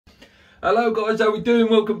Hello guys, how we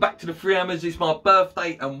doing? Welcome back to the Three Hammers. It's my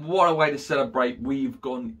birthday and what a way to celebrate. We've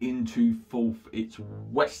gone into fourth. It's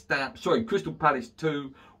Crystal Palace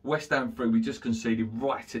 2, West Ham 3. We just conceded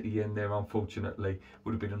right at the end there, unfortunately.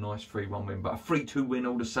 Would have been a nice 3-1 win, but a 3-2 win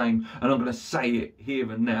all the same. And I'm going to say it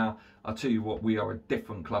here and now. I'll tell you what, we are a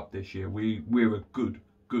different club this year. We're a good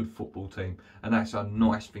football team, and that's a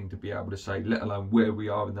nice thing to be able to say, let alone where we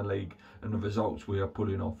are in the league and the results we are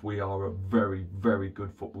pulling off. We are a very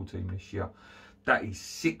good football team this year. That is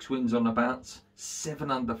 6 wins on the bounce, 7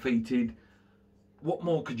 undefeated. What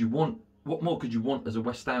more could you want? What more could you want as a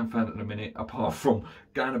West Ham fan at the minute, apart from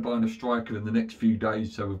going to buy a striker in the next few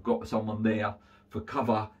days, so we've got someone there for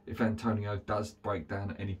cover if Antonio does break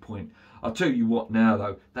down at any point. I'll tell you what now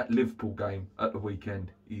though, that Liverpool game at the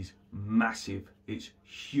weekend is massive. It's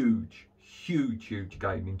huge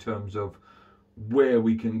game in terms of where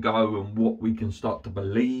we can go and what we can start to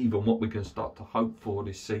believe and what we can start to hope for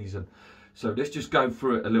this season. So let's just go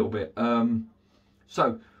through it a little bit.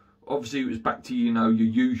 So obviously it was back to, you know, your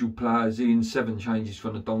usual players in, 7 changes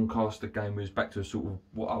from the Doncaster game. It was back to a sort of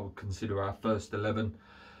what I would consider our first 11.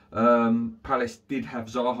 Palace did have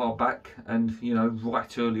Zaha back, and you know,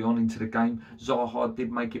 right early on into the game, Zaha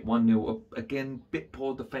did make it 1-0. Again, bit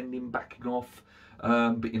poor defending, backing off,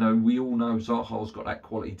 but you know, we all know Zaha's got that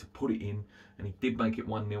quality to put it in, and he did make it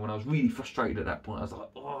 1-0. And I was really frustrated at that point. I was like,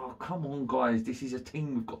 oh come on guys, this is a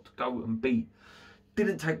team we've got to go and beat.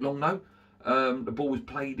 Didn't take long though. The ball was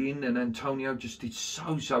played in, and Antonio just did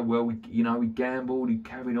so well. He gambled, he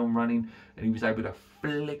carried on running, and he was able to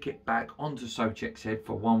flick it back onto Souček's head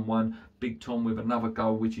for 1-1. Big Tom with another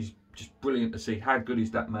goal, which is just brilliant to see. How good is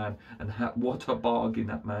that man, and what a bargain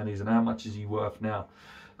that man is, and how much is he worth now?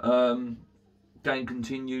 Game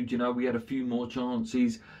continued. You know, we had a few more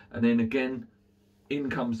chances, and then again, in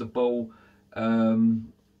comes the ball.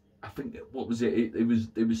 I think, what was it? It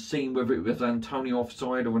was seen whether it was Antonio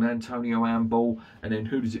offside or an Antonio handball, and then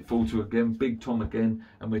who does it fall to again? Big Tom again,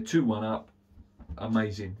 and we're 2-1 up.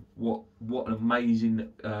 Amazing! What an amazing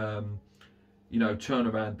you know,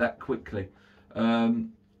 turnaround that quickly.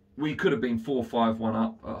 We could have been 4-5-1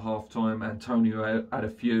 up at half time. Antonio had a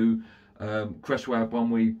few. Cresswell had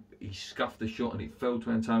one where he scuffed the shot and it fell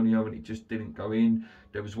to Antonio and it just didn't go in.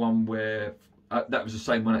 There was one where that was the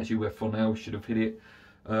same one actually where Fornell should have hit it.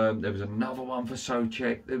 There was another one for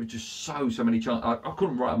Souček. There was just so many chances. I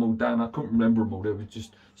couldn't write them all down. I couldn't remember them all. There was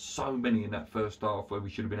just so many in that first half where we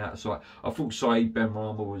should have been out of sight. I thought Said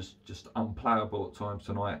Benrahma was just unplayable at times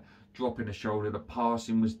tonight. Dropping the shoulder, the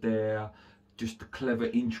passing was there, just the clever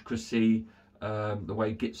intricacy, the way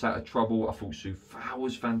he gets out of trouble. I thought Soufal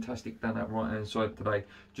was fantastic down that right hand side today.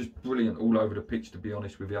 Just brilliant all over the pitch, to be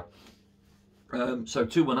honest with you. So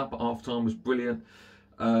 2-1 up at half time was brilliant.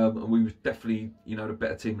 And we was definitely, you know, the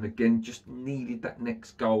better team, and again just needed that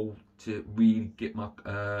next goal to really get my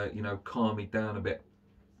you know, calm me down a bit.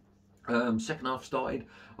 Second half started.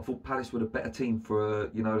 I thought Palace were the better team for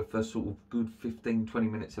you know, the first sort of good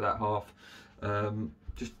 15-20 minutes of that half.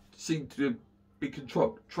 Just seemed to be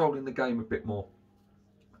controlling the game a bit more.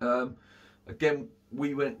 Again,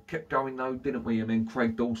 we kept going though, didn't we? And then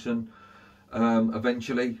Craig Dawson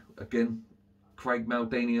eventually, again, Craig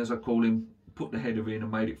Maldini as I call him, put the header in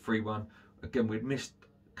and made it 3-1. Again, we'd missed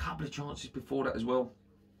a couple of chances before that as well,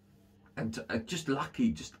 and just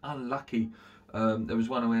lucky, just unlucky. There was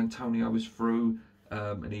one where Antonio was through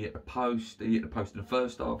and he hit the post. He hit the post in the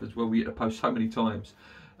first half as well. We hit the post so many times.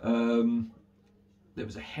 There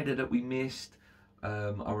was a header that we missed.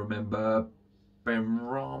 I remember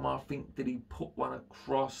Benrahma, I think, did he put one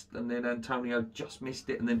across, and then Antonio just missed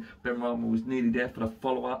it, and then Benrahma was nearly there for the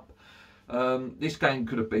follow-up. This game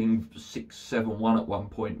could have been 6-7-1 at one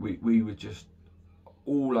point. We were just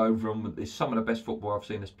all over them. It's some of the best football I've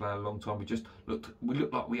seen us play in a long time. We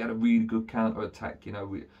looked like we had a really good counter attack. You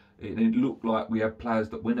know, it looked like we had players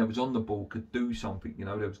that when they was on the ball could do something. You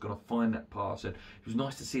know, they was going to find that pass, and it was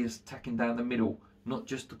nice to see us attacking down the middle, not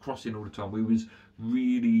just the crossing all the time. We was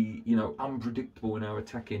really, you know, unpredictable in our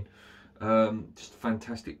attacking. Just a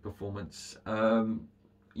fantastic performance.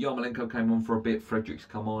 Yarmolenko came on for a bit. Fredericks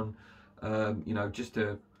come on. You know, just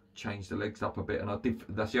to change the legs up a bit, and I did.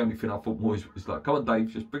 That's the only thing I thought Moyes was like, come on Dave,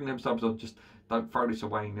 just bring them subs on, just don't throw this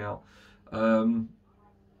away now.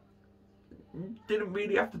 Didn't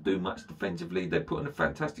really have to do much defensively. They put in a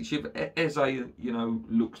fantastic shift. Eze, you know,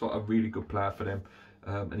 looks like a really good player for them,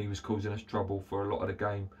 and he was causing us trouble for a lot of the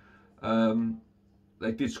game.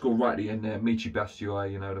 They did score right at the end there. Michy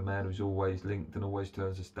Batshuayi, you know, the man who's always linked and always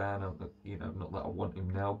turns us down. You know, not that I want him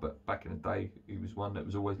now, but back in the day, he was one that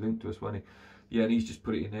was always linked to us, wasn't he? Yeah, and he's just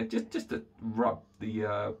put it in there just to rub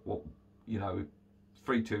the what, you know,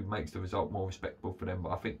 3-2 makes the result more respectable for them. But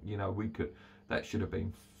I think, you know, that should have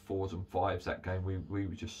been 4s and 5s, that game. We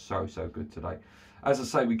were just so good today. As I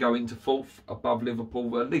say, we go into 4th above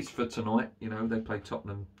Liverpool, at least for tonight. You know, they play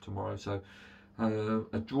Tottenham tomorrow, so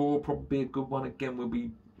a draw probably a good one. Again, we'll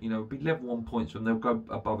be, you know, be level on points when they'll go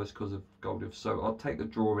above us because of goal difference. So I'll take the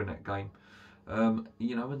draw in that game.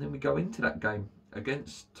 You know, and then we go into that game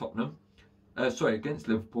against Tottenham. Against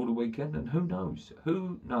Liverpool the weekend, and who knows?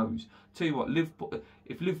 Who knows? Tell you what,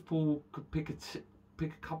 if Liverpool could pick a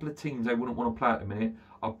couple of teams they wouldn't want to play at the minute,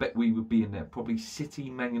 I bet we would be in there. Probably City,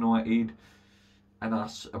 Man United, and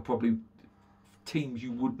us are probably teams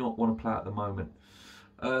you would not want to play at the moment.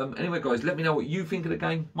 Anyway, guys, let me know what you think of the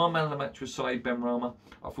game. My man of the match was Said Benrahma.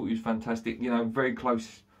 I thought he was fantastic. You know, very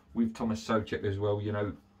close with Thomas Souček as well. You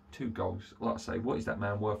know, 2 goals. Like I say, what is that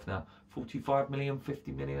man worth now? 45 million,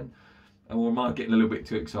 50 million? Or am I getting a little bit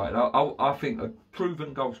too excited? I think a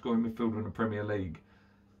proven goal scoring midfielder in the Premier League,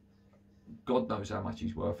 God knows how much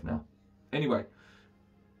he's worth now. Anyway,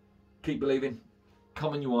 keep believing.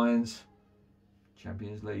 Come on, you Irons.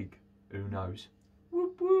 Champions League, who knows?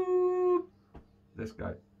 Whoop, whoop. Let's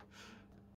go.